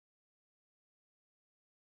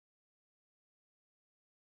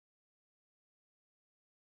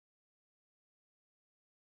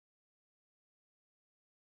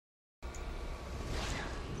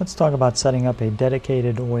Let's talk about setting up a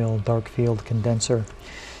dedicated oil Darkfield condenser.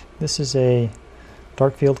 This is a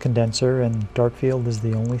Darkfield condenser, and Darkfield is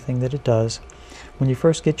the only thing that it does. When you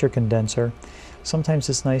first get your condenser, sometimes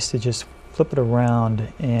it's nice to just flip it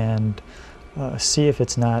around and see if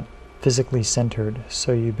it's not physically centered.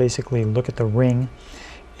 So you basically look at the ring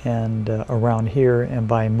and around here, and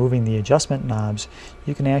by moving the adjustment knobs,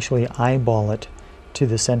 you can actually eyeball it to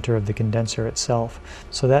the center of the condenser itself.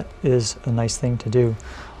 So that is a nice thing to do.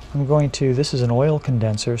 This is an oil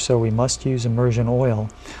condenser, so we must use immersion oil.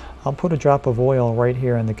 I'll put a drop of oil right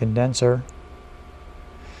here in the condenser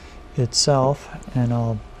itself, and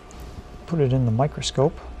I'll put it in the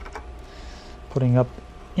microscope, putting up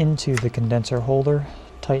into the condenser holder,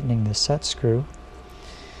 tightening the set screw.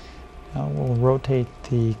 Now we'll rotate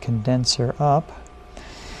the condenser up.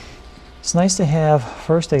 It's nice to have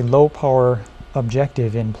first a low power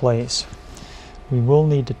objective in place. We will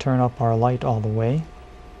need to turn up our light all the way.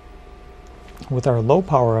 With our low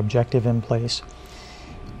power objective in place,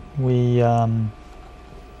 we'll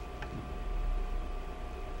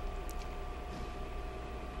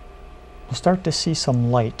start to see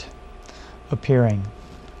some light appearing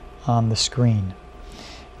on the screen.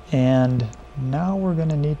 And now we're going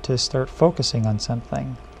to need to start focusing on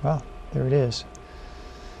something. Well, there it is.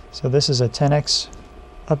 So this is a 10x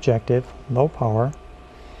objective, low power.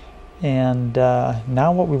 And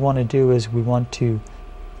now what we want to do is we want to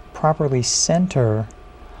properly center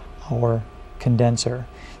our condenser.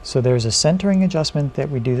 So there's a centering adjustment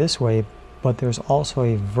that we do this way, but there's also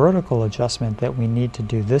a vertical adjustment that we need to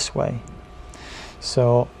do this way.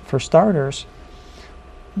 So for starters,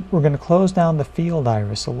 we're going to close down the field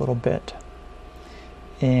iris a little bit,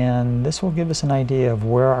 and this will give us an idea of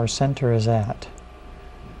where our center is at.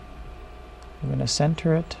 We're going to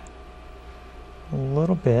center it a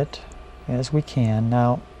little bit as we can.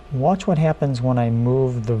 Now watch what happens when I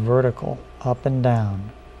move the vertical up and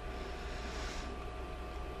down.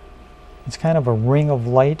 It's kind of a ring of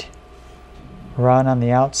light around on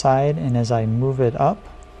the outside, and as I move it up,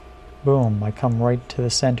 boom, I come right to the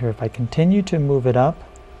center. If I continue to move it up,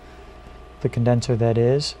 the condenser that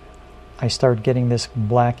is, I start getting this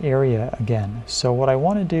black area again. So what I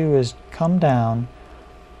want to do is come down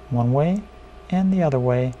one way and the other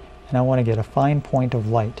way, and I want to get a fine point of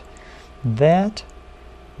light. That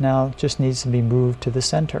now just needs to be moved to the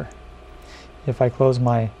center. If I close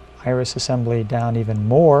my iris assembly down even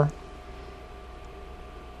more,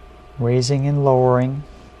 raising and lowering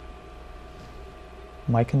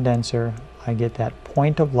my condenser, I get that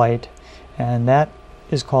point of light, and that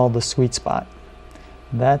is called the sweet spot.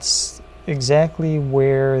 That's exactly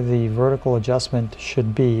where the vertical adjustment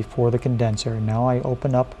should be for the condenser. Now I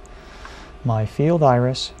open up my field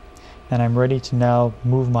iris, and I'm ready to now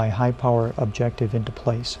move my high power objective into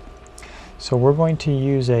place. So we're going to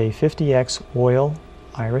use a 50x oil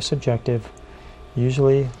iris objective.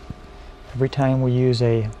 Usually every time we use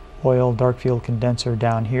a oil Darkfield condenser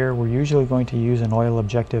down here, we're usually going to use an oil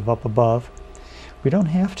objective up above. We don't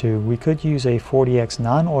have to. We could use a 40x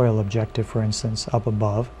non-oil objective, for instance, up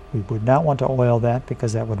above. We would not want to oil that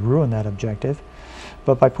because that would ruin that objective.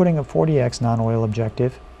 But by putting a 40x non-oil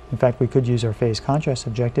objective, in fact we could use our phase contrast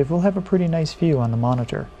objective, we'll have a pretty nice view on the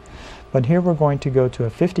monitor. But here we're going to go to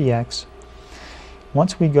a 50x.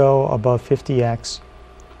 Once we go above 50x,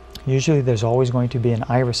 usually there's always going to be an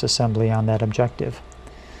iris assembly on that objective.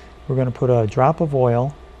 We're going to put a drop of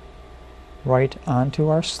oil right onto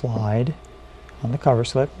our slide on the cover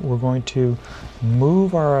slip. We're going to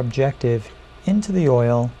move our objective into the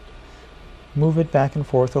oil, move it back and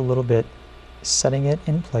forth a little bit, setting it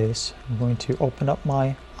in place. I'm going to open up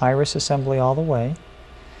my iris assembly all the way,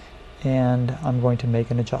 and I'm going to make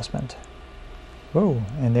an adjustment. Oh,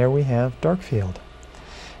 and there we have Darkfield.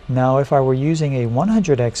 Now if I were using a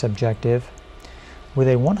 100x objective, with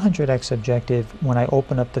a 100x objective, when I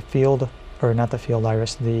open up the field, or not the field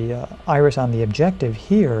iris, the iris on the objective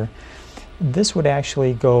here, this would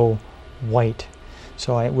actually go white.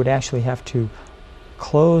 So I would actually have to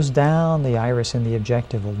close down the iris in the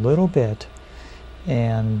objective a little bit,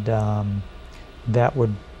 and that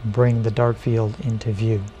would bring the Darkfield into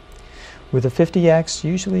view. With a 50x,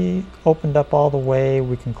 usually opened up all the way,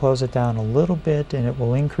 we can close it down a little bit and it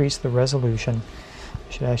will increase the resolution.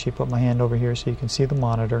 I should actually put my hand over here so you can see the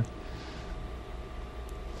monitor.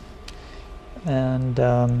 And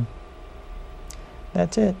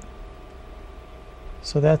that's it.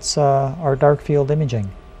 So that's our Darkfield imaging.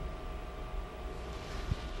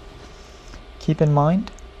 Keep in mind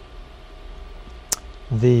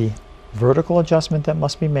the vertical adjustment that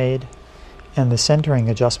must be made and the centering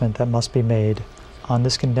adjustment that must be made on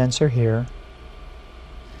this condenser here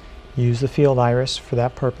Use the field iris for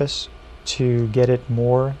that purpose to get it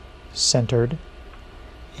more centered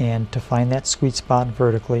and to find that sweet spot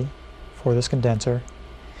vertically for this condenser.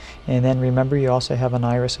 And then remember, you also have an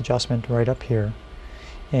iris adjustment right up here,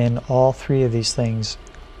 and all three of these things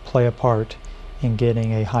play a part in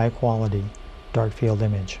getting a high quality dark field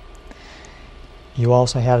image. You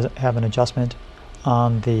also have an adjustment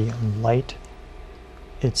on the light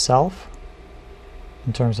itself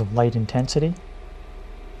in terms of light intensity,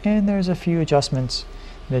 and there's a few adjustments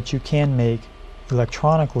that you can make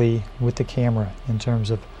electronically with the camera in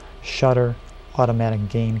terms of shutter, automatic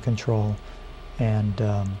gain control, and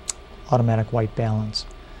automatic white balance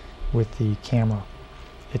with the camera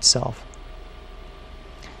itself.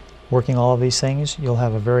 Working all of these things, you'll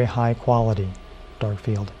have a very high quality dark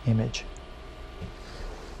field image.